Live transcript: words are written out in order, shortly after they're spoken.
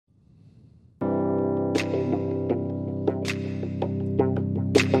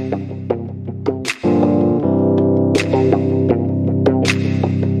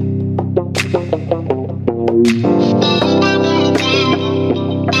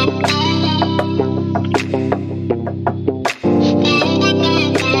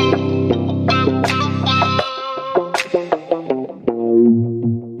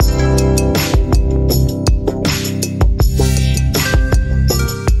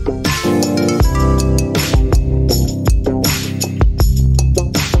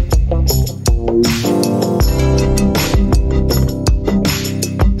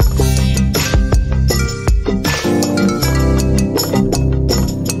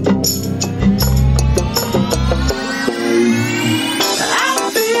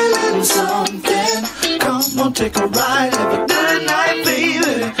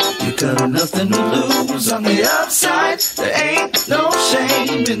nothing to lose on the upside. There ain't no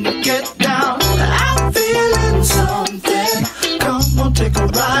shame in the get down. I'm feeling something. Come on, take a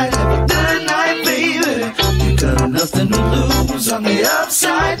ride. Have a good night, baby. You got nothing to lose on the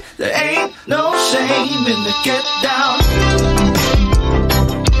upside. There ain't no shame in the get down.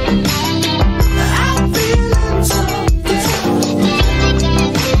 I'm feeling something.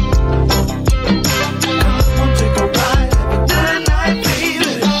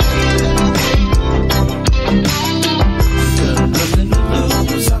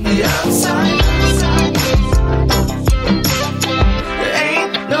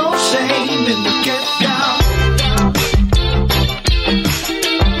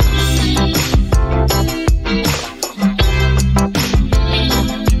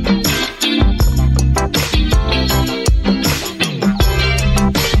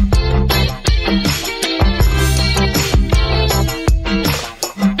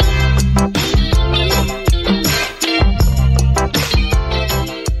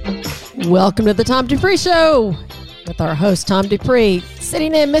 Welcome to the Tom Dupree Show with our host, Tom Dupree,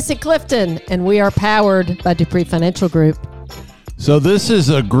 sitting in Missy Clifton, and we are powered by Dupree Financial Group. So this is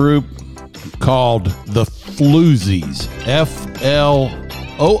a group called the Floozies, F-L-O-O-Z-I-E-S.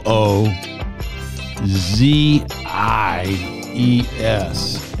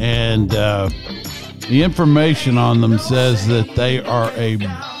 And the information on them says that they are a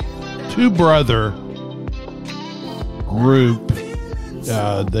two-brother group.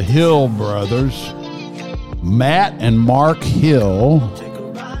 The Hill brothers, Matt and Mark Hill,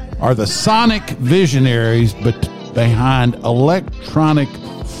 are the sonic visionaries behind electronic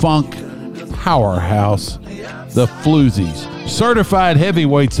funk powerhouse, the Floozies. Certified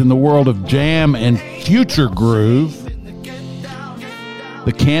heavyweights in the world of jam and future groove,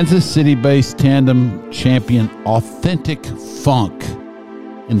 the Kansas City-based tandem champion authentic funk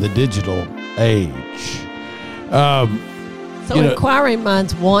in the digital age. So inquiring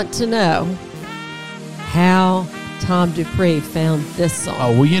minds want to know how Tom Dupree found this song.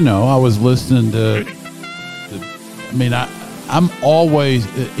 Oh, well, I was listening to I'm always,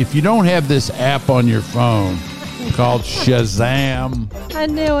 if you don't have this app on your phone called Shazam, I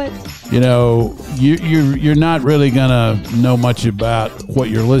knew it. You're not really going to know much about what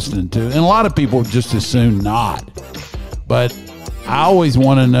you're listening to. And a lot of people just as soon not. But I always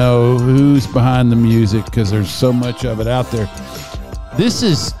want to know who's behind the music because there's so much of it out there. This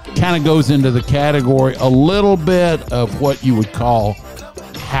is kind of goes into the category a little bit of what you would call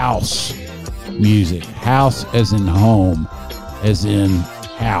house music. House as in home, as in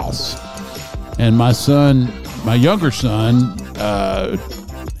house. And my younger son,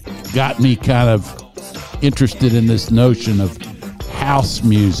 got me kind of interested in this notion of house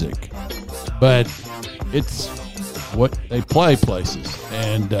music. But it's what they play places.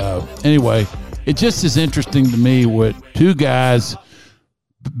 And anyway, it just is interesting to me what two guys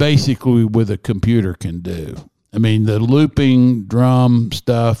basically with a computer can do. I mean, the looping drum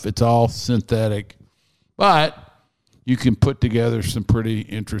stuff, it's all synthetic, but you can put together some pretty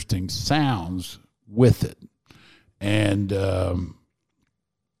interesting sounds with it. And I'm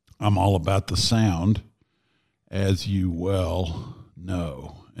all about the sound, as you well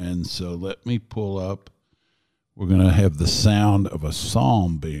know. And so let me pull up. We're going to have the sound of a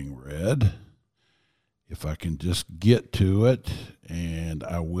psalm being read. If I can just get to it, and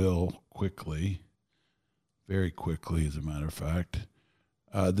I will quickly, very quickly, as a matter of fact.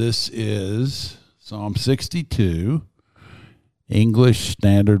 This is Psalm 62, English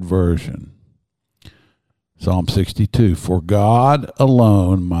Standard Version. Psalm 62, for God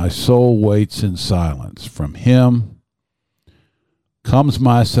alone my soul waits in silence. From him comes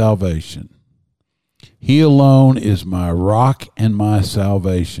my salvation. He alone is my rock and my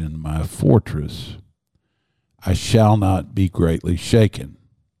salvation, my fortress. I shall not be greatly shaken.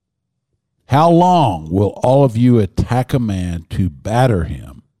 How long will all of you attack a man to batter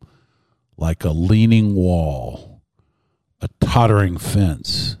him like a leaning wall, a tottering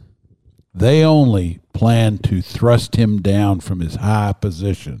fence? They only plan to thrust him down from his high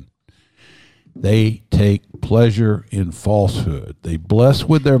position. They take pleasure in falsehood. They bless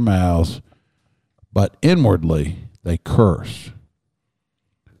with their mouths, but inwardly they curse.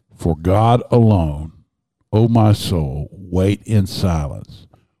 For God alone, O my soul, wait in silence,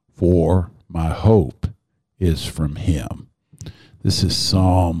 for my hope is from him. This is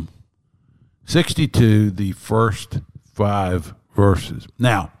Psalm 62, the first 5 verses.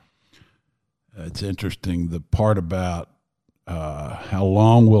 Now, it's interesting, the part about how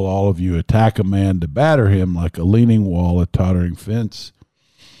long will all of you attack a man to batter him like a leaning wall, a tottering fence?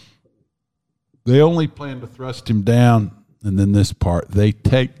 They only plan to thrust him down. And then this part, they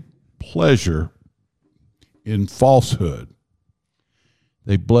take pleasure in falsehood.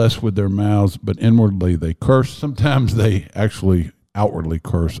 They bless with their mouths, but inwardly they curse. Sometimes they actually outwardly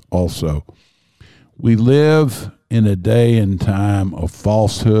curse also. We live in a day and time of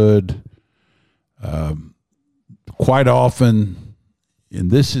falsehood. Quite often,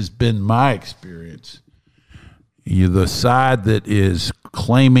 and this has been my experience, the side that is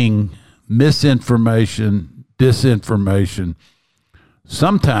claiming misinformation, disinformation,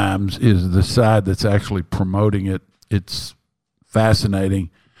 sometimes is the side that's actually promoting it. It's fascinating.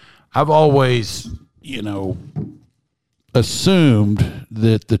 I've always, assumed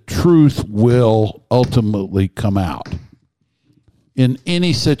that the truth will ultimately come out in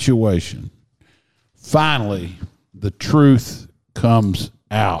any situation. Finally, the truth comes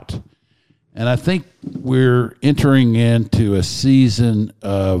out. And I think we're entering into a season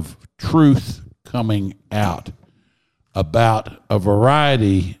of truth coming out about a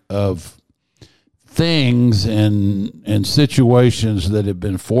variety of things and situations that have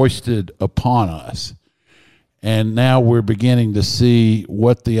been foisted upon us. And now we're beginning to see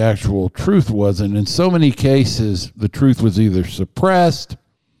what the actual truth was. And in so many cases, the truth was either suppressed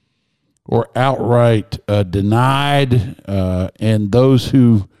or outright denied. And those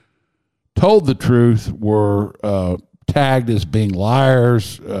who told the truth were tagged as being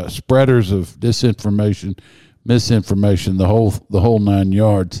liars, spreaders of disinformation, misinformation, the whole 9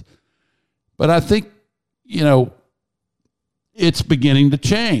 yards. But I think, it's beginning to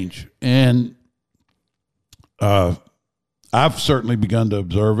change. And I've certainly begun to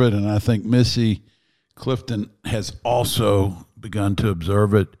observe it, and I think Missy Clifton has also begun to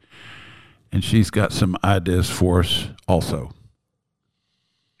observe it, and she's got some ideas for us also.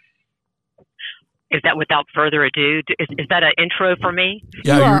 Is that without further ado? Is that an intro for me?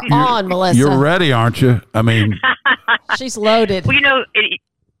 Yeah, you're on, Melissa. You're ready, aren't you? I mean, she's loaded. Well,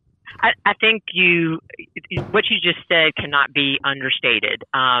 I think what you just said cannot be understated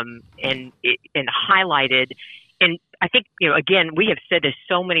and highlighted. And I think, again, we have said this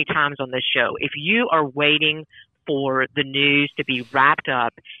so many times on this show. If you are waiting for the news to be wrapped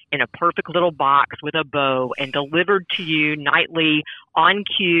up in a perfect little box with a bow and delivered to you nightly on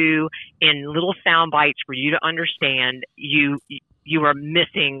cue in little sound bites for you to understand, you're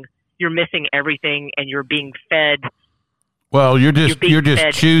missing everything, and you're being fed. Well, you're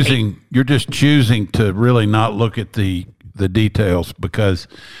just choosing to really not look at the details because,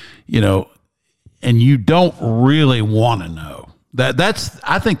 and you don't really want to know.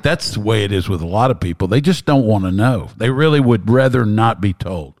 I think that's the way it is with a lot of people. They just don't want to know. They really would rather not be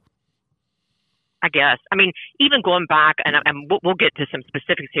told. I guess. I mean, even going back, and we'll get to some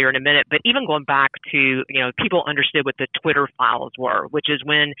specifics here in a minute, but even going back to, people understood what the Twitter files were, which is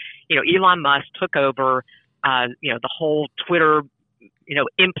when, Elon Musk took over, the whole Twitter,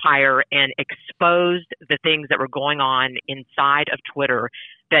 empire and exposed the things that were going on inside of Twitter,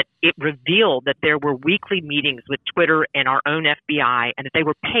 that it revealed that there were weekly meetings with Twitter and our own FBI, and that they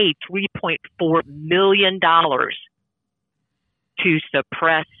were paid $3.4 million to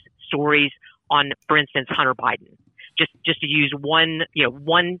suppress stories on, for instance, Hunter Biden. Just to use one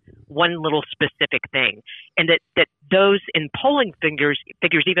little specific thing, and that those in polling figures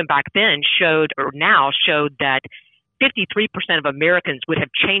even back then showed that 53% of Americans would have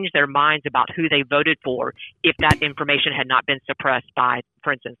changed their minds about who they voted for if that information had not been suppressed by,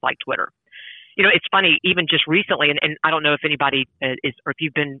 for instance, like Twitter. It's funny, even just recently, and I don't know if anybody is, or if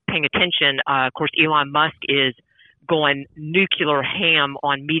you've been paying attention, of course, Elon Musk is going nuclear ham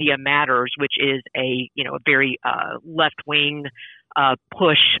on Media Matters, which is a very left-wing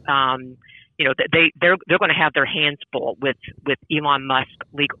push. They're going to have their hands full with Elon Musk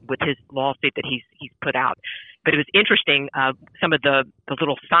with his lawsuit that he's put out. But it was interesting, some of the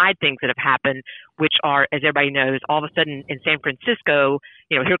little side things that have happened, which are, as everybody knows, all of a sudden in San Francisco,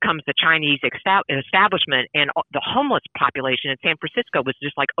 here comes the Chinese establishment, and the homeless population in San Francisco was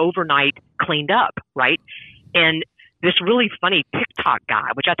just like overnight cleaned up, right? And this really funny TikTok guy,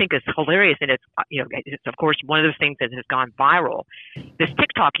 which I think is hilarious, and it's of course one of those things that has gone viral. This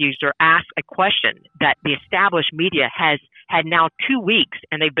TikTok user asked a question that the established media has had now 2 weeks,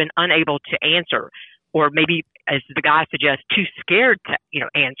 and they've been unable to answer, or maybe, as the guy suggests, too scared to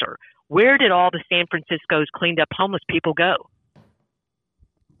answer. Where did all the San Francisco's cleaned up homeless people go?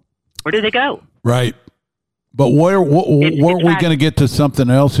 Where did they go? Right. But weren't we going to get to something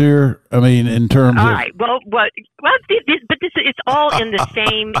else here? I mean, in terms of... All right. Well, it's all in the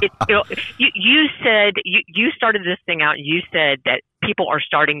same... You said... You started this thing out, and you said that people are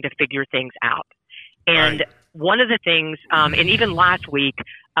starting to figure things out. And... Right. One of the things, and even last week,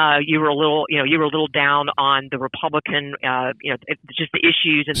 you were a little down on the Republican, just the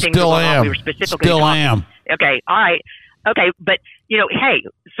issues and things. Still am. We were specifically Still talking. am. Okay. All right. Okay. But, hey,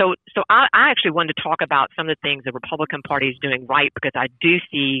 so I actually wanted to talk about some of the things the Republican Party is doing right, because I do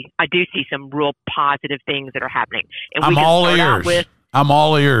see some real positive things that are happening. And I'm all ears. I'm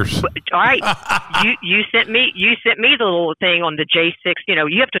all ears. All right. you sent me the little thing on the J6.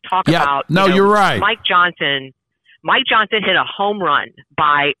 You have to talk about. No, you're right. Mike Johnson hit a home run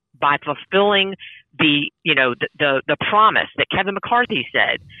by fulfilling the promise that Kevin McCarthy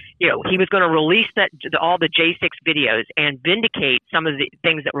said. He was going to release all the J6 videos and vindicate some of the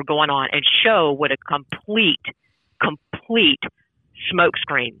things that were going on and show what a complete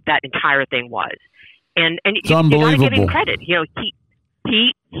smokescreen that entire thing was. And it's you got to unbelievable. give him credit. He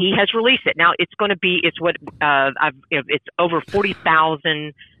has released it. Now it's going to be it's over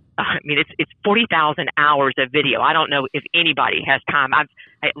 40,000. It's 40,000 hours of video. I don't know if anybody has time. I've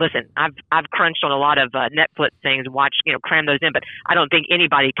crunched on a lot of Netflix things, cram those in, but I don't think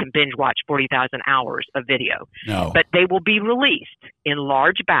anybody can binge watch 40,000 hours of video. No. But they will be released in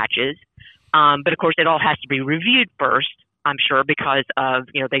large batches. But of course, it all has to be reviewed first, I'm sure, because of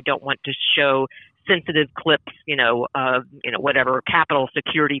they don't want to show sensitive clips, of whatever Capitol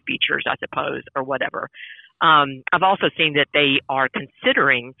security features, I suppose, or whatever. I've also seen that they are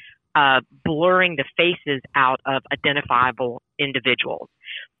considering blurring the faces out of identifiable individuals.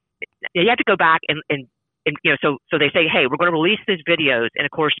 You have to go back and so they say, hey, we're going to release these videos, and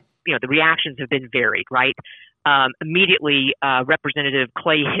of course, the reactions have been varied, right? Immediately, Representative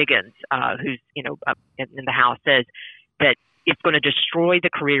Clay Higgins, who's up in the House, says that it's going to destroy the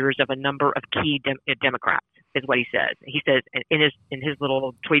careers of a number of key Democrats, is what he says. He says in his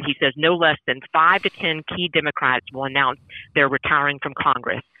little tweet, he says no less than 5 to 10 key Democrats will announce they're retiring from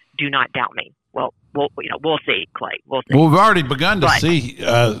Congress. Do not doubt me. Well, we'll see, Clay. We'll see. Well, we've already begun to see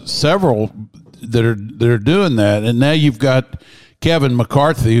several that are doing that, and now you've got Kevin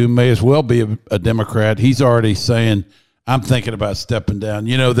McCarthy, who may as well be a Democrat. He's already saying, I'm thinking about stepping down.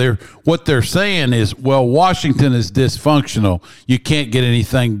 What they're saying is, well, Washington is dysfunctional. You can't get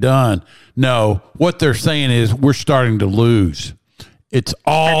anything done. No, what they're saying is we're starting to lose. It's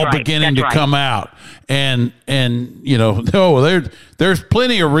all beginning to come out. And there's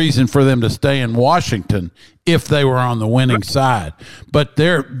plenty of reason for them to stay in Washington if they were on the winning side. But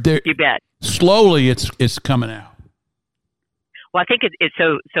they're you bet. Slowly it's coming out. Well, I think it's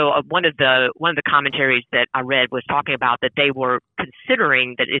one of the commentaries that I read was talking about that they were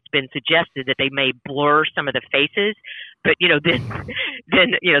considering that it's been suggested that they may blur some of the faces, but then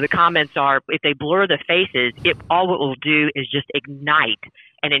the comments are, if they blur the faces, all it will do is just ignite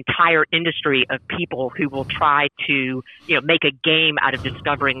an entire industry of people who will try to make a game out of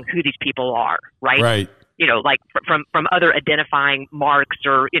discovering who these people are, right? Right. Like from other identifying marks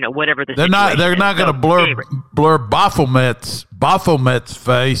or whatever the they're situation not is. going to blur Baphomet's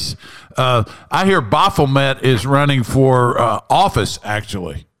face. I hear Baphomet is running for office.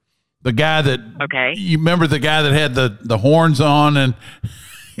 Actually, the guy that you remember, the guy that had the horns on and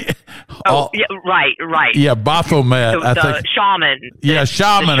right. Yeah, Baphomet. So I the think shaman.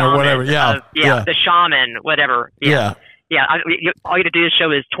 Shaman or whatever. Yeah, the shaman, whatever. Yeah. Yeah, all you have to do is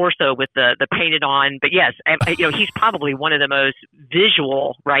show his torso with the painted on. But yes, he's probably one of the most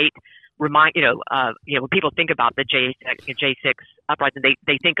visual, right? When people think about the J6 uprising,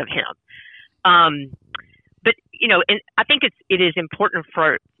 they think of him. But and I think it is important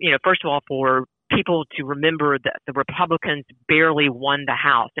for first of all for people to remember that the Republicans barely won the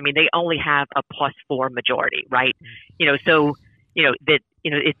House. I mean, they only have a +4 majority, right? It's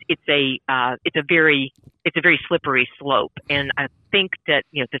a very slippery slope, and I think that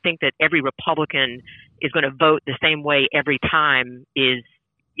to think that every Republican is going to vote the same way every time is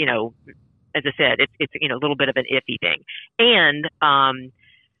as I said, it's a little bit of an iffy thing. And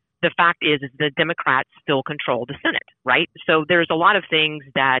the fact is the Democrats still control the Senate, right? So there's a lot of things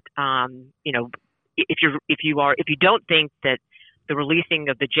that if you don't think that the releasing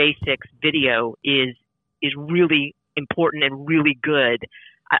of the J6 video is really important and really good,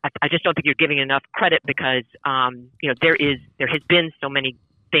 I just don't think you're giving enough credit because there has been so many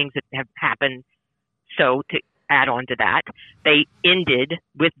things that have happened. So to add on to that, they ended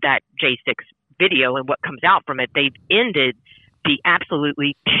with that J6 video and what comes out from it. They've ended the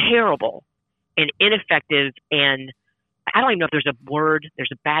absolutely terrible and ineffective, and I don't even know if there's a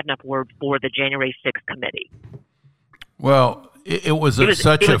bad enough word for the January 6th committee. Well, it was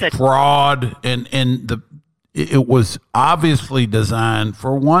such a fraud, and it was obviously designed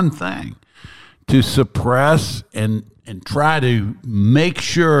for one thing, to suppress and try to make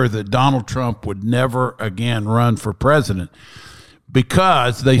sure that Donald Trump would never again run for president.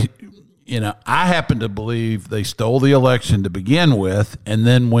 because they, I happen to believe they stole the election to begin with. And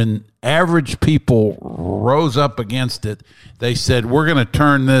then when average people rose up against it, they said, we're going to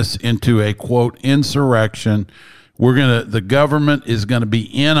turn this into a, quote, insurrection. The government is going to be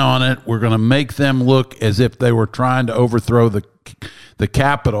in on it. We're going to make them look as if they were trying to overthrow the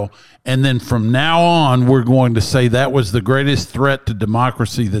Capitol. And then from now on, we're going to say that was the greatest threat to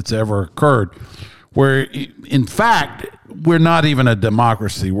democracy that's ever occurred. Where, in fact, we're not even a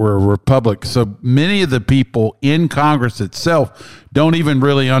democracy. We're a republic. So many of the people in Congress itself don't even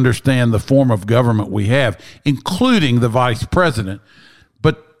really understand the form of government we have, including the vice president.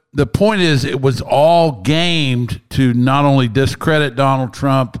 But the point is, it was all gamed to not only discredit Donald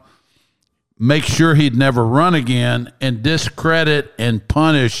Trump, make sure he'd never run again, and discredit and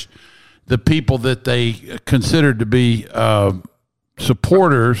punish the people that they considered to be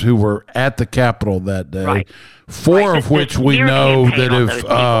supporters who were at the Capitol that day, right. Four of which we know that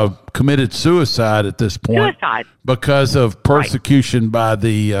have committed suicide at this point because of persecution by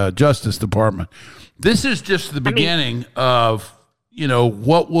the Justice Department. This is just the beginning of,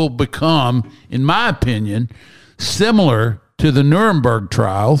 what will become, in my opinion, similar to the Nuremberg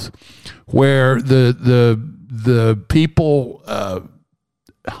trials, where the people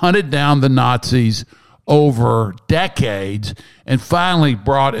hunted down the Nazis over decades and finally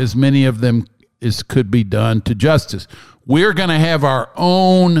brought as many of them as could be done to justice. We're going to have our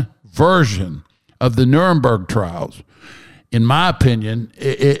own version of the Nuremberg trials, in my opinion,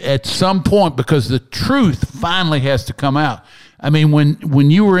 at some point, because the truth finally has to come out. I mean,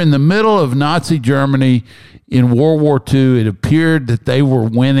 when you were in the middle of Nazi Germany in World War II, it appeared that they were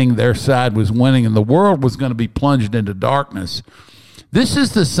winning, their side was winning, and the world was going to be plunged into darkness. This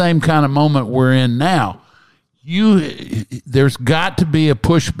is the same kind of moment we're in now. There's got to be a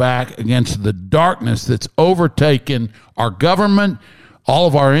pushback against the darkness that's overtaken our government, all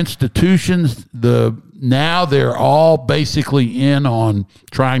of our institutions. Now they're all basically in on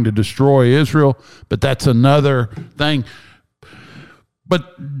trying to destroy Israel, but that's another thing.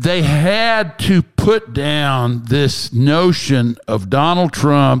 But they had to put down this notion of Donald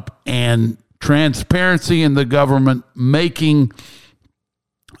Trump and transparency in the government, making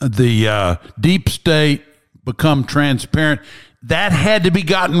the deep state become transparent. That had to be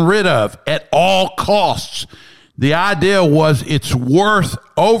gotten rid of at all costs. The idea was it's worth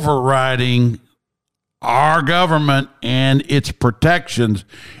overriding our government and its protections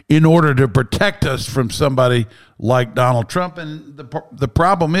in order to protect us from somebody like Donald Trump. And the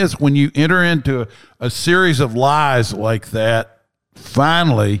problem is, when you enter into a series of lies like that,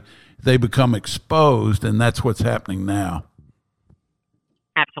 finally they become exposed, and that's what's happening now.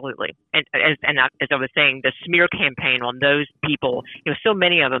 Absolutely. And as I was saying, the smear campaign on those people, so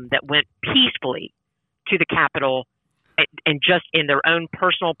many of them that went peacefully to the Capitol and just in their own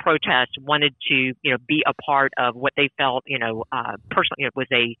personal protest wanted to, be a part of what they felt, personally, was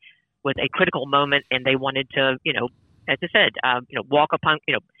a critical moment, and they wanted to, as I said, walk upon,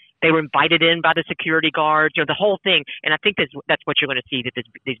 they were invited in by the security guards, the whole thing. And I think that's what you're going to see that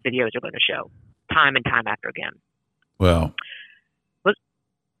these videos are going to show time and time after again. Well.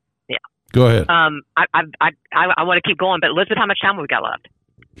 Yeah. Go ahead. I want to keep going, but Elizabeth, how much time have we got left?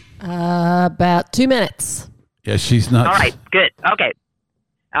 About 2 minutes. Yeah, she's not. All right, good. Okay.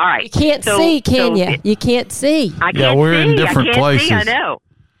 All right. You can't see, can you? You can't see. I can't yeah, we're in different places. See. I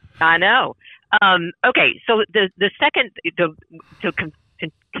know. Okay, so the second, to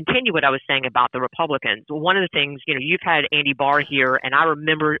continue what I was saying about the Republicans, one of the things, you've had Andy Barr here, and I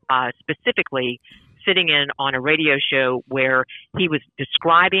remember specifically sitting in on a radio show where he was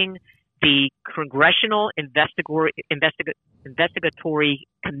describing the Congressional Investigatory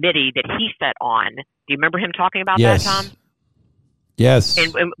Committee that he sat on. Do you remember him talking about that, Tom? Yes.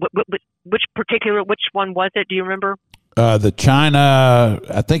 And which one was it? Do you remember? The China,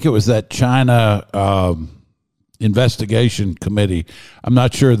 I think it was that China investigation committee. I'm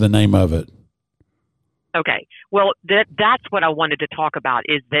not sure the name of it. Okay. Well, that's what I wanted to talk about,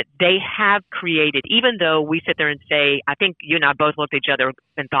 is that they have created, even though we sit there and say, I think you and I both looked at each other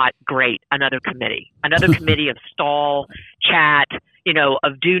and thought, great, another committee of stall, chat,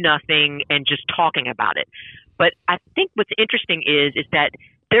 of do nothing and just talking about it. But I think what's interesting is that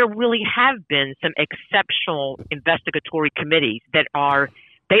there really have been some exceptional investigatory committees they're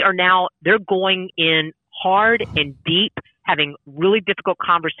going in hard and deep, having really difficult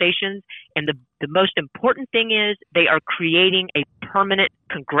conversations. And the most important thing is they are creating a permanent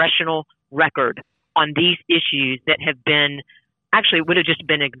congressional record on these issues that have been, actually would have just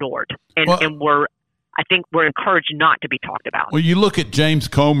been ignored. And I think we're encouraged not to be talked about. Well, you look at James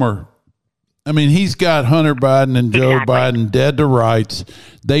Comer I mean, he's got Hunter Biden and Joe Exactly. Biden dead to rights.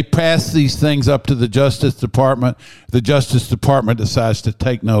 They pass these things up to the Justice Department. The Justice Department decides to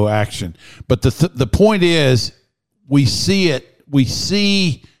take no action. But the point is, we see it. We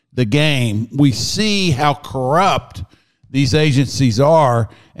see the game. We see how corrupt these agencies are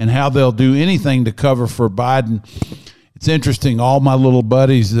and how they'll do anything to cover for Biden. It's interesting. All my little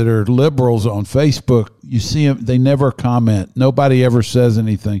buddies that are liberals on Facebook, you see them, they never comment. Nobody ever says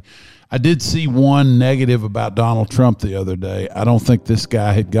anything. I did see one negative about Donald Trump the other day. I don't think this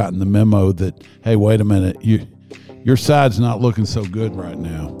guy had gotten the memo that, hey, wait a minute, your side's not looking so good right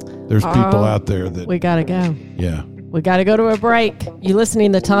now. There's people out there that We got to go. yeah. We got to go to a break. You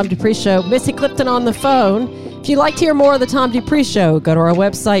listening to the Tom Dupree Show. Missy Clifton on the phone. If you'd like to hear more of the Tom Dupree Show, go to our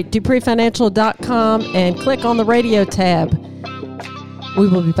website, dupreefinancial.com, and click on the radio tab. We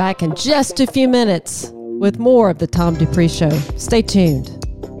will be back in just a few minutes with more of the Tom Dupree Show. Stay tuned.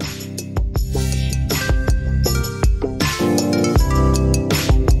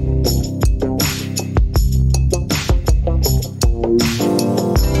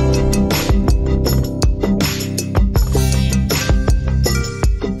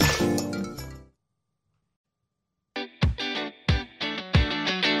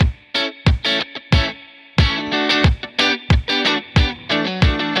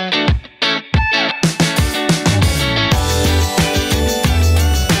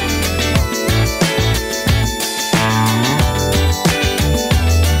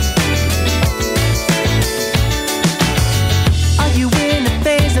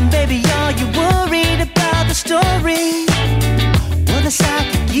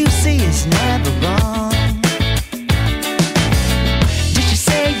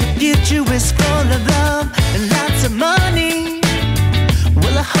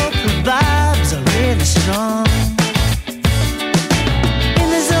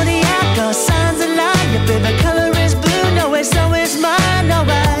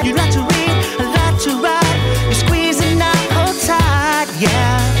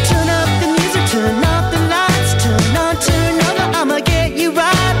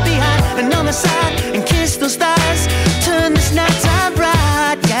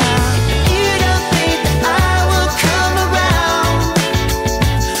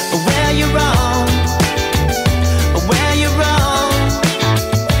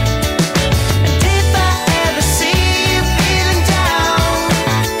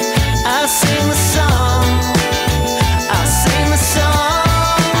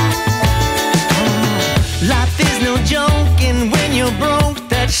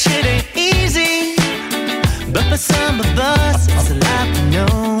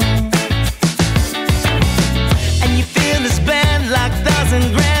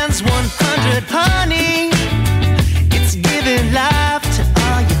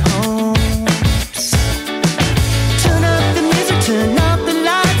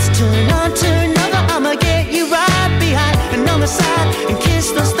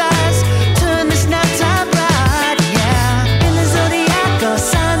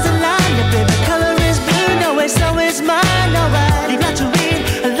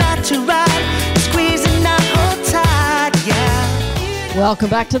 Welcome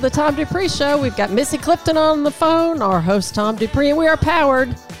back to the Tom Dupree Show. We've got Missy Clifton on the phone, our host Tom Dupree, and we are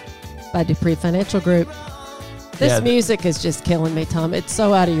powered by Dupree Financial Group. This music is just killing me, Tom. It's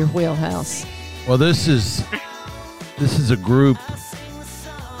so out of your wheelhouse. Well, this is a group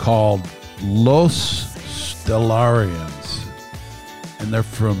called Los Stellarians, and they're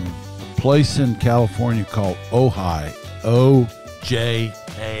from a place in California called Ojai, O-J-A-I,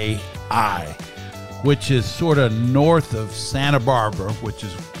 which is sort of north of Santa Barbara, which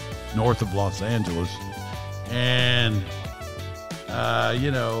is north of Los Angeles. And, I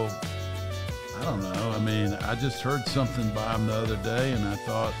don't know. I mean, I just heard something by them the other day, and I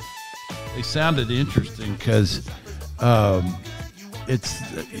thought they sounded interesting because it's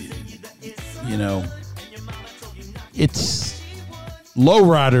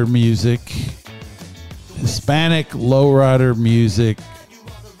lowrider music, Hispanic lowrider music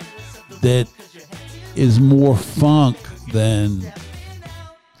that is more funk than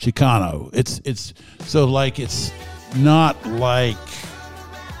Chicano. It's so like it's not like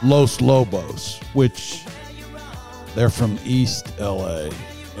Los Lobos, which they're from East LA,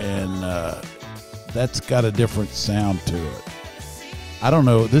 and that's got a different sound to it. I don't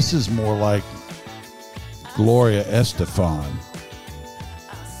know. This is more like Gloria Estefan,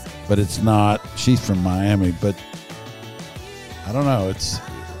 but it's not. She's from Miami, but I don't know.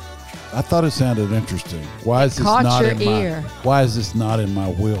 I thought it sounded interesting. Why is this not in my? Why is this not in my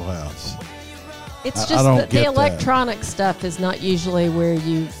wheelhouse? It's just that the electronic stuff is not usually where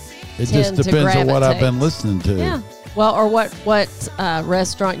you It tend just to depends on what I've been gravitate. listening to. Yeah. Well, or what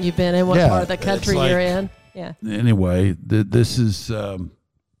restaurant you've been in, what Yeah, part of the country it's like- you're in. Yeah. Anyway, this is.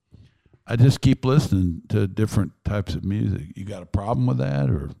 I just keep listening to different types of music. You got a problem with that,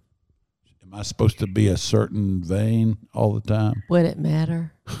 or am I supposed to be a certain vein all the time? Would it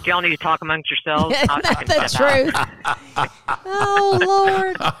matter? Do y'all need to talk amongst yourselves? That's the truth. Oh,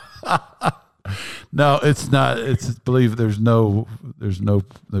 Lord. No, it's not. It's believe there's no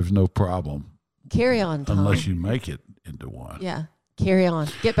problem Carry on, Tom. unless you make it into one. Yeah. Carry on.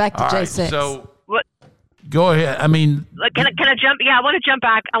 Get back to All right, J6. so What? go ahead. I mean, Can I jump? Yeah, I want to jump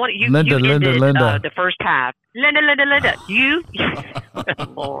back. I want you. Linda, you ended, Linda. The first half. Linda. You,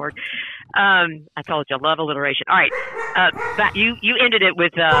 Lord. I told you, I love alliteration. All right. You ended it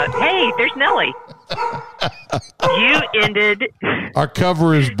with, hey, there's Nellie. You ended. our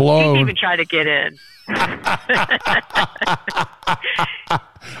cover is You blown. didn't even try to get in.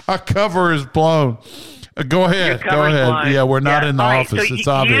 Our cover is blown. Go Your ahead. Go cover's ahead. blown. Yeah, we're not Yeah. in the All right, office. so It's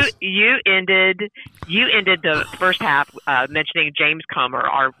obvious. You ended the first half mentioning James Comer,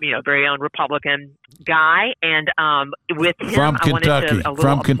 our very own Republican guy, and with him, From I wanted Kentucky. to, a little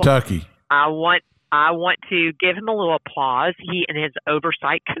From applause. Kentucky. I want to give him a little applause, he and his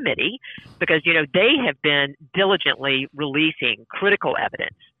oversight committee, because they have been diligently releasing critical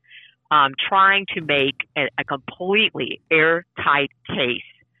evidence, trying to make a completely airtight case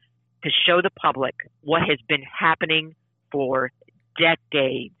to show the public what has been happening for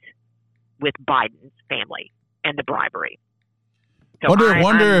decades with Biden's family and the bribery. So Wonder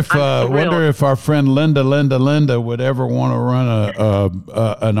I'm if thrilled. our friend Linda would ever want to run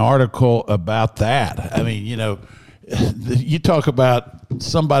an article about that. I mean, you talk about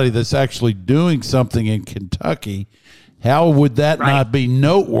somebody that's actually doing something in Kentucky. How would that Right. not be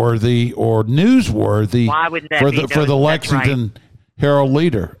noteworthy or newsworthy Why wouldn't that for be the noteworthy? Lexington Herald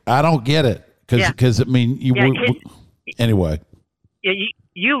Leader? I don't get it because I mean anyway. Yeah,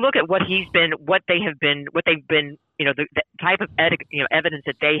 you look at what they've been, the type of evidence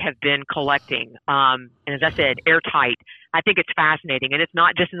that they have been collecting. And as I said, airtight. I think it's fascinating, and it's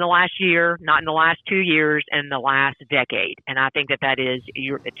not just in the last year, not in the last 2 years, and the last decade. And I think that is,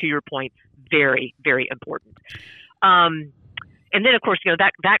 to your point, very, very important. And then, of course,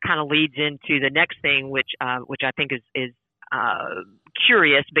 that kind of leads into the next thing, which I think is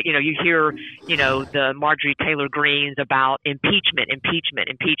curious, but you hear the Marjorie Taylor Greenes about impeachment,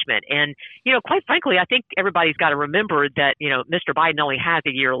 and quite frankly, I think everybody's got to remember that Mr. Biden only has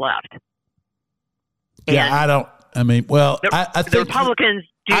a year left. Yeah, I think the Republicans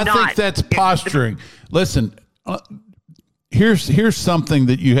do not. I think that's posturing. Listen, here's something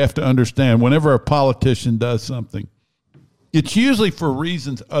that you have to understand. Whenever a politician does something, it's usually for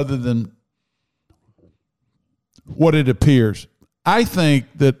reasons other than what it appears. I think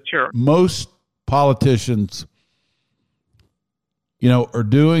that most politicians, are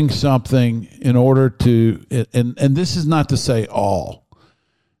doing something in order to, and this is not to say all,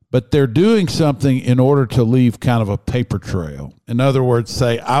 but they're doing something in order to leave kind of a paper trail. In other words,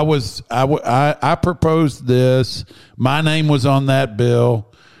 say I proposed this, my name was on that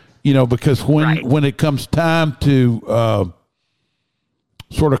bill, because when it comes time to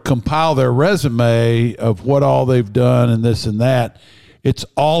sort of compile their resume of what all they've done and this and that, it's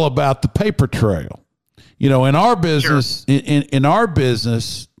all about the paper trail. In our business, in our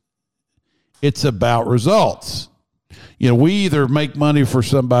business, it's about results. We either make money for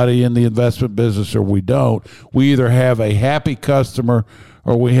somebody in the investment business or we don't. We either have a happy customer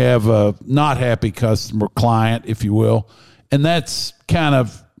or we have a not happy customer, client, if you will. And that's kind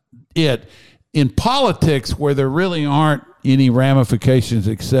of it. In politics, where there really aren't any ramifications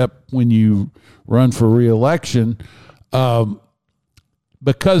except when you run for re-election,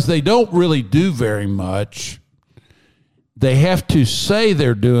 because they don't really do very much, they have to say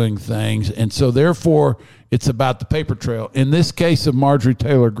they're doing things, and so therefore it's about the paper trail. In this case of Marjorie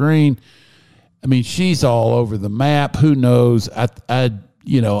Taylor Greene, I mean, she's all over the map. Who knows? I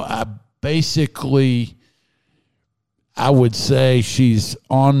would say she's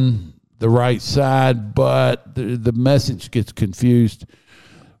on the right side, but the message gets confused.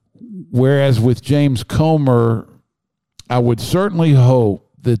 Whereas with James Comer, I would certainly hope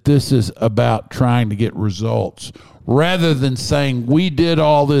that this is about trying to get results rather than saying we did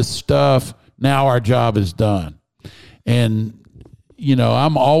all this stuff, now our job is done. And,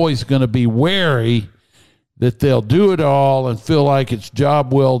 I'm always going to be wary that they'll do it all and feel like it's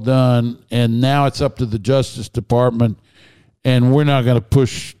job well done, and now it's up to the Justice Department, and we're not going to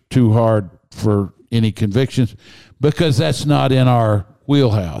push too hard for any convictions because that's not in our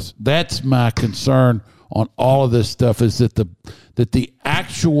wheelhouse. That's my concern on all of this stuff is that the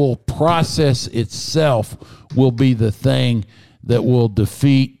actual process itself will be the thing that will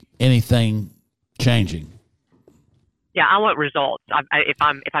defeat anything changing. Yeah, I want results. If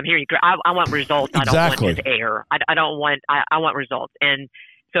I'm hearing you, I want results. Exactly. I don't want just air. I don't want. I want results. And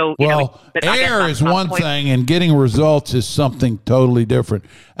so, air is one thing, and getting results is something totally different.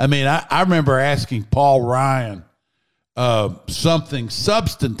 I mean, I remember asking Paul Ryan something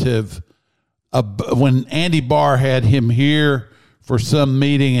substantive when Andy Barr had him here for some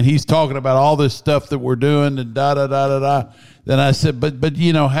meeting, and he's talking about all this stuff that we're doing and da da da da da. Then I said, but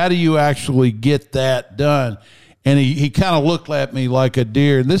how do you actually get that done? And he kind of looked at me like a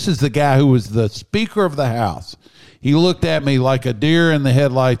deer. And this is the guy who was the Speaker of the House. He looked at me like a deer in the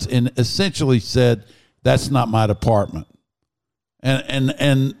headlights and essentially said, "That's not my department."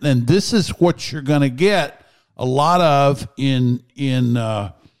 And this is what you're going to get a lot of in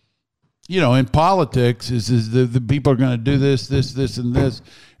politics is the people are going to do this, and this,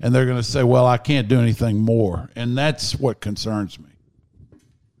 and they're going to say, "Well, I can't do anything more," and that's what concerns me.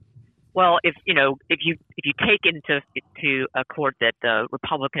 Well, if you take into court that the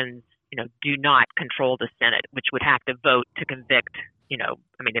Republicans do not control the Senate, which would have to vote to convict,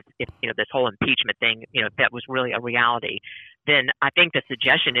 if this whole impeachment thing, if that was really a reality, then I think the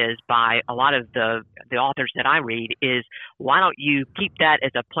suggestion is by a lot of the authors that I read is, why don't you keep that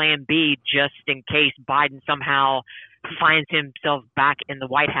as a plan B just in case Biden somehow finds himself back in the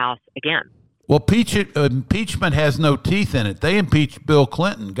White House again? Well, impeachment has no teeth in it. They impeached Bill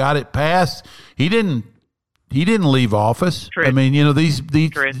Clinton, got it passed. He didn't leave office. True. I mean,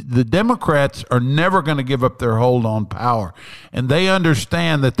 the Democrats are never going to give up their hold on power, and they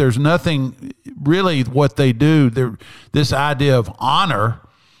understand that there's nothing really what they do. This idea of honor,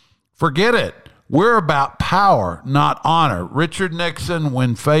 forget it. We're about power, not honor. Richard Nixon,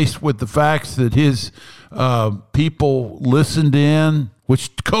 when faced with the facts that his people listened in,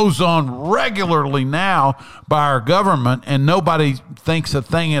 which goes on regularly now by our government, and nobody thinks a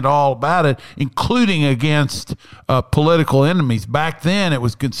thing at all about it, including against political enemies. Back then, it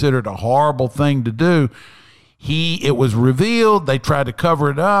was considered a horrible thing to do. It was revealed. They tried to cover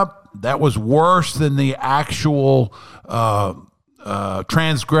it up. That was worse than the actual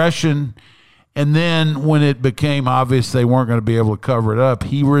transgression. And then when it became obvious they weren't going to be able to cover it up,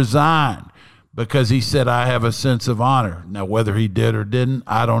 he resigned. Because he said, "I have a sense of honor." Now, whether he did or didn't,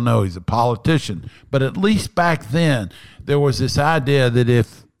 I don't know. He's a politician. But at least back then, there was this idea that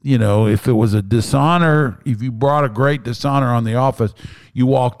if it was a dishonor, if you brought a great dishonor on the office, you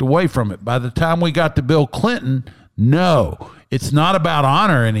walked away from it. By the time we got to Bill Clinton, no, it's not about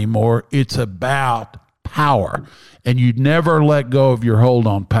honor anymore. It's about power. And you'd never let go of your hold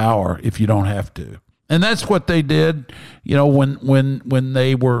on power if you don't have to. And that's what they did, when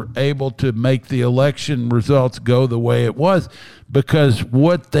they were able to make the election results go the way it was, because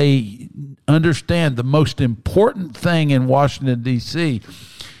what they understand, the most important thing in Washington, D.C.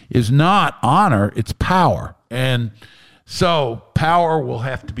 is not honor, it's power. And so power will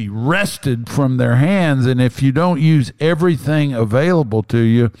have to be wrested from their hands. And if you don't use everything available to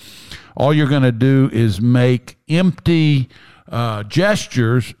you, all you're going to do is make empty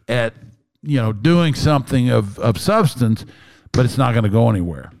gestures at doing something of substance, but it's not going to go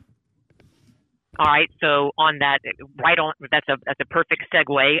anywhere. All right. So on that, that's a perfect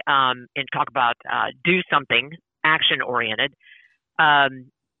segue and talk about do something action oriented.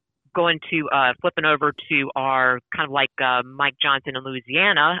 Going to flipping over to our kind of like Mike Johnson in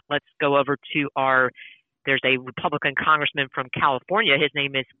Louisiana. Let's go over to there's a Republican congressman from California. His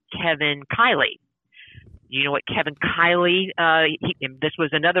name is Kevin Kiley. You know what Kevin Kiley? This was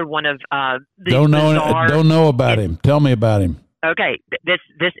another one of don't know about him. Tell me about him. Okay, this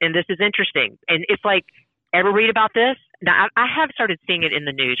is interesting, and it's like, ever read about this? Now I have started seeing it in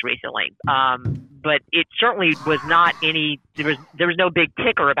the news recently, but it certainly was not any. There was no big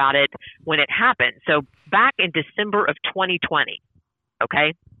ticker about it when it happened. So back in December of 2020,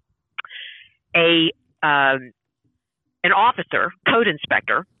 okay, an officer, code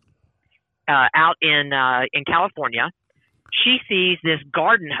inspector. Out in California, she sees this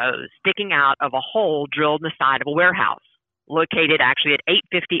garden hose sticking out of a hole drilled in the side of a warehouse located actually at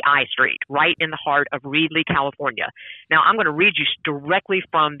 850 I Street, right in the heart of Reedley, California. Now, I'm going to read you directly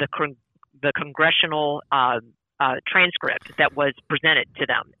from the congressional transcript that was presented to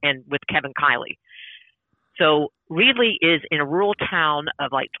them and with Kevin Kiley. So Reedley is in a rural town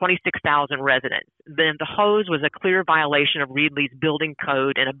of like 26,000 residents. Then the hose was a clear violation of Reedley's building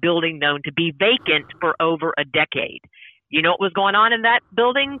code and a building known to be vacant for over a decade. You know what was going on in that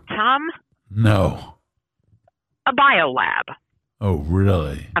building, Tom? No. A biolab. Oh,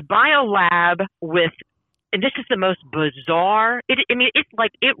 really? A biolab with and this is the most bizarre. It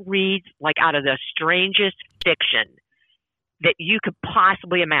reads like out of the strangest fiction that you could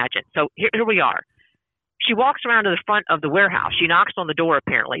possibly imagine. So here we are. She walks around to the front of the warehouse. She knocks on the door,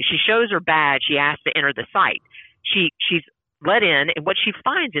 apparently. She shows her badge. She asks to enter the site. She's let in, and what she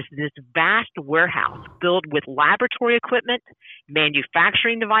finds is this vast warehouse filled with laboratory equipment,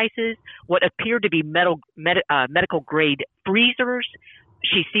 manufacturing devices, what appear to be medical-grade freezers.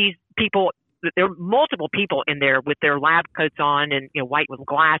 She sees people. There are multiple people in there with their lab coats on and white with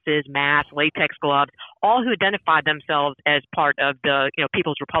glasses, masks, latex gloves, all who identify themselves as part of the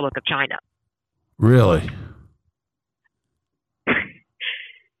People's Republic of China. Really?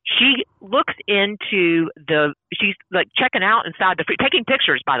 She looks into she's like checking out inside taking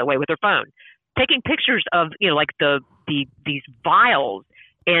pictures, by the way, with her phone, taking pictures of these vials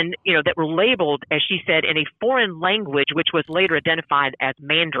and that were labeled, as she said, in a foreign language, which was later identified as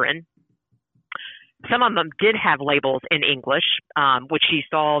Mandarin. Some of them did have labels in English, which she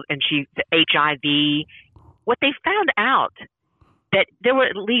saw, and HIV. What they found out that there were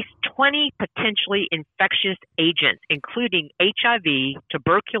at least 20 potentially infectious agents, including HIV,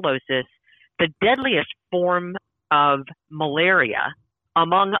 tuberculosis, the deadliest form of malaria,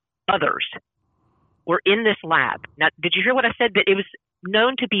 among others, were in this lab. Now, did you hear what I said? That it was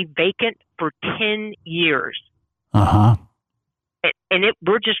known to be vacant for 10 years. Uh-huh. And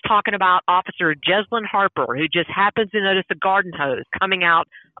we're just talking about Officer Jeslyn Harper, who just happens to notice a garden hose coming out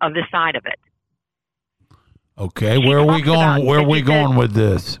of the side of it. Okay, where are we going? Where are we going with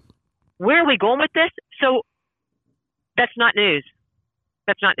this? Where are we going with this? So that's not news.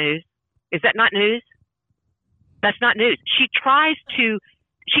 That's not news. Is that not news? That's not news. She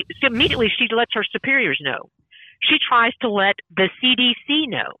immediately lets her superiors know. She tries to let the CDC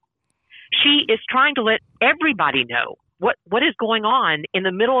know. She is trying to let everybody know what is going on in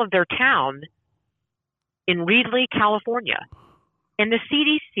the middle of their town in Reedley, California. And the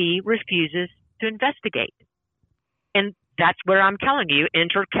CDC refuses to investigate. And that's where I'm telling you,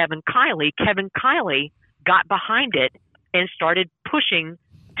 enter Kevin Kiley. Kevin Kiley got behind it and started pushing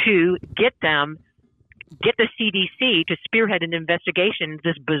to get the CDC to spearhead an investigation of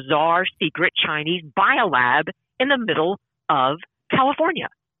this bizarre secret Chinese biolab in the middle of California.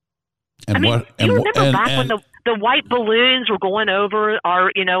 And you remember back when the white balloons were going over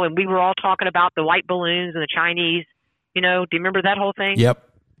and we were all talking about the white balloons and the Chinese, do you remember that whole thing? Yep.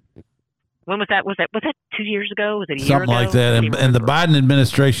 When was that? Was that 2 years ago? Was it a year Something ago? like that. And the Biden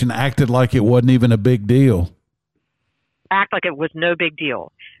administration acted like it wasn't even a big deal. Act like it was no big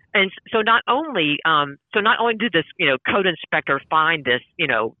deal. And so not only did this, code inspector find this,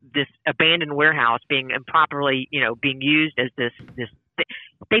 this abandoned warehouse being improperly, being used as this,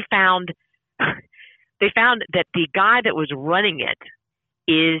 they found that the guy that was running it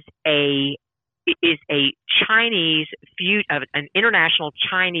is a Chinese an international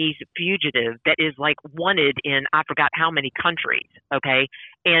Chinese fugitive that is like wanted in I forgot how many countries. Okay,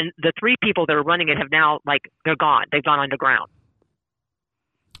 and the three people that are running it have now they're gone. They've gone underground.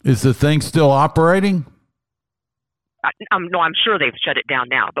 Is the thing still operating? No, I'm sure they've shut it down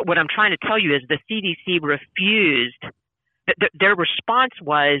now. But what I'm trying to tell you is the CDC refused. Their response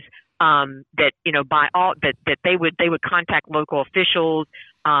was that that they would contact local officials.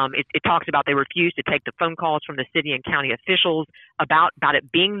 It talks about they refused to take the phone calls from the city and county officials about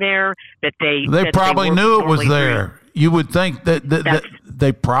it being there. That they probably knew it was there. You would think that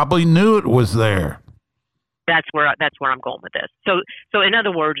they probably knew it was there. That's where I'm going with this. So in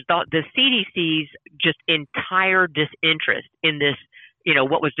other words, the CDC's just entire disinterest in this,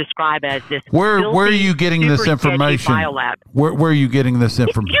 what was described as this. Where are you getting this information? Biolab. Where are you getting this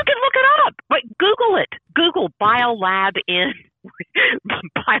information? You can look it up. Wait, Google it. Google biolab in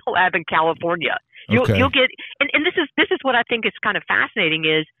California. You'll get and this is what I think is kind of fascinating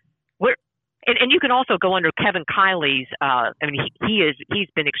is where. And you can also go under Kevin Kiley's. He's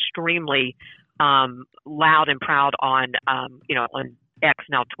been extremely loud and proud on on X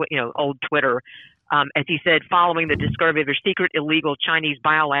now, old Twitter. As he said, following the discovery of a secret illegal Chinese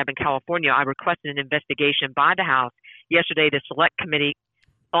biolab in California, I requested an investigation by the House. Yesterday, the Select Committee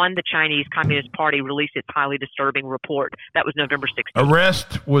on the Chinese Communist Party released its highly disturbing report. That was November 16th.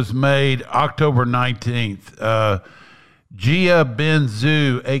 Arrest was made October 19th. Jia Bin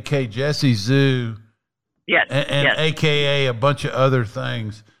Zhu, a.k.a. Jesse Zhu, yes, and a.k.a. a bunch of other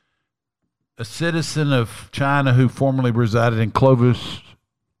things, a citizen of China who formerly resided in Clovis,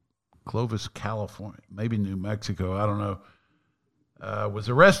 California, maybe New Mexico, I don't know, was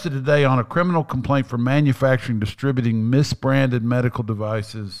arrested today on a criminal complaint for manufacturing, distributing misbranded medical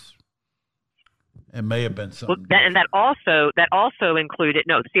devices It may have been something. That also included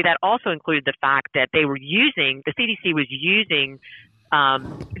the fact that the CDC was using,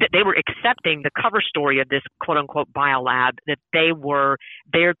 that they were accepting the cover story of this quote unquote biolab, that they were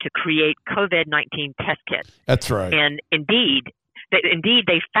there to create COVID-19 test kits. That's right. And indeed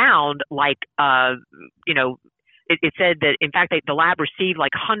they found it said that, in fact, the lab received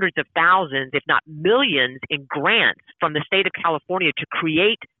like hundreds of thousands, if not millions, in grants from the state of California to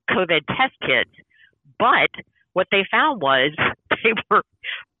create COVID test kits. But what they found was they were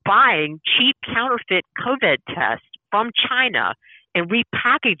buying cheap counterfeit COVID tests from China and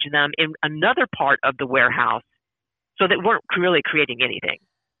repackaged them in another part of the warehouse, so they weren't really creating anything.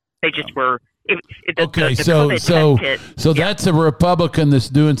 They just were. So that's a Republican that's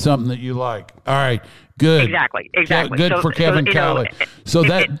doing something that you like. All right, good. Exactly. Good for Kevin Kiley.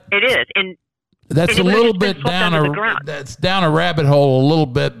 It is, and that's a little bit down a rabbit hole a little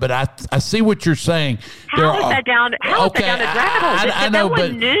bit, but I see what you're saying. How is that down a rabbit hole? I know,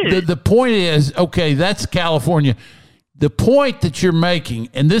 but the point is, okay, that's California. The point that you're making,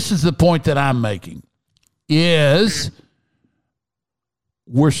 and this is the point that I'm making, is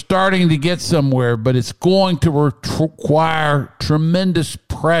we're starting to get somewhere, but it's going to require tremendous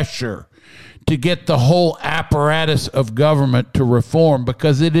pressure to get the whole apparatus of government to reform,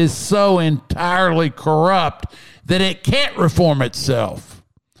 because it is so entirely corrupt that it can't reform itself.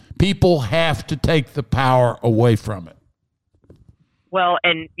 People have to take the power away from it. Well,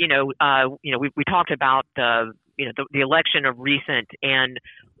 and we talked about the election of recent, and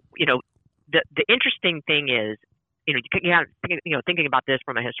the interesting thing is, thinking about this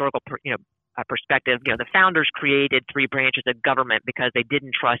from a historical perspective, the founders created three branches of government because they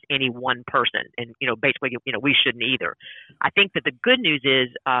didn't trust any one person, and basically we shouldn't either. I think that the good news is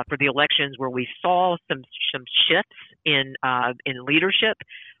for the elections where we saw some shifts in leadership,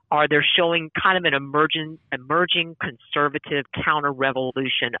 they're showing kind of an emerging conservative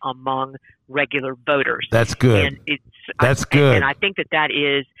counter-revolution among regular voters. That's good. And That's good. And I think that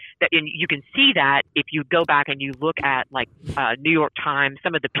is that, and you can see that if you go back and you look at New York Times,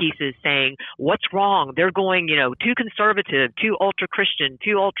 some of the pieces saying what's wrong. They're going too conservative, too ultra-Christian,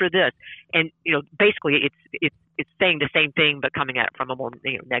 too ultra this, and basically it's saying the same thing but coming at it from a more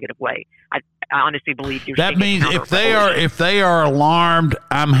negative way. I honestly believe that means if they are alarmed,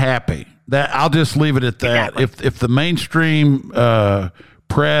 I'm happy. That I'll just leave it at that. Exactly. If the mainstream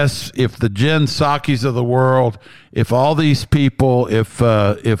press, if the Jen Psaki's of the world, if all these people, if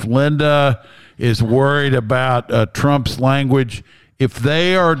Linda is worried about Trump's language, if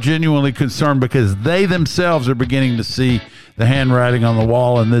they are genuinely concerned because they themselves are beginning to see the handwriting on the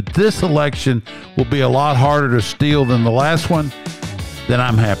wall and that this election will be a lot harder to steal than the last one, then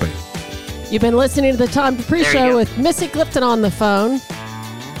I'm happy. You've been listening to the Tom Dupree Show with Missy Clifton on the phone.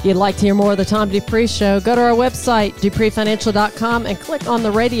 If you'd like to hear more of the Tom Dupree Show, go to our website, DupreeFinancial.com, and click on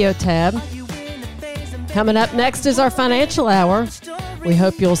the radio tab. Coming up next is our Financial Hour. We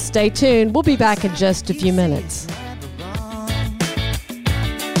hope you'll stay tuned. We'll be back in just a few minutes.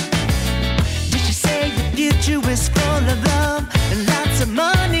 Did you say your future is full of love and lots of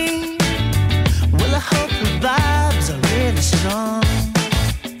money? Well, I hope the vibes are really strong.